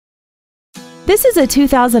This is a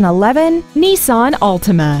 2011 Nissan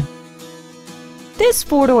Altima. This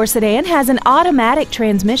four-door sedan has an automatic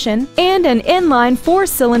transmission and an inline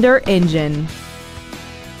four-cylinder engine.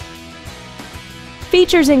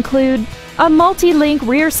 Features include a multi-link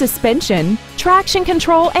rear suspension, traction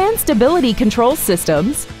control and stability control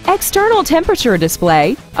systems, external temperature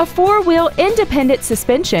display, a four-wheel independent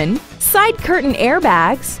suspension, side curtain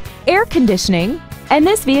airbags, air conditioning, and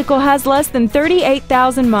this vehicle has less than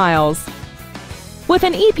 38,000 miles. With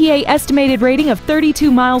an EPA estimated rating of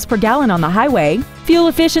 32 miles per gallon on the highway, fuel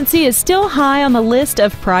efficiency is still high on the list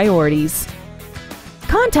of priorities.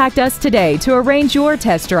 Contact us today to arrange your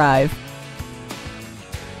test drive.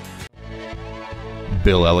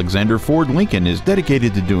 Bill Alexander Ford Lincoln is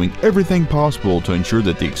dedicated to doing everything possible to ensure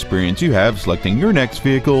that the experience you have selecting your next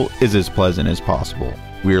vehicle is as pleasant as possible.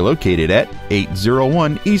 We are located at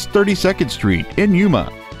 801 East 32nd Street in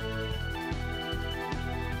Yuma.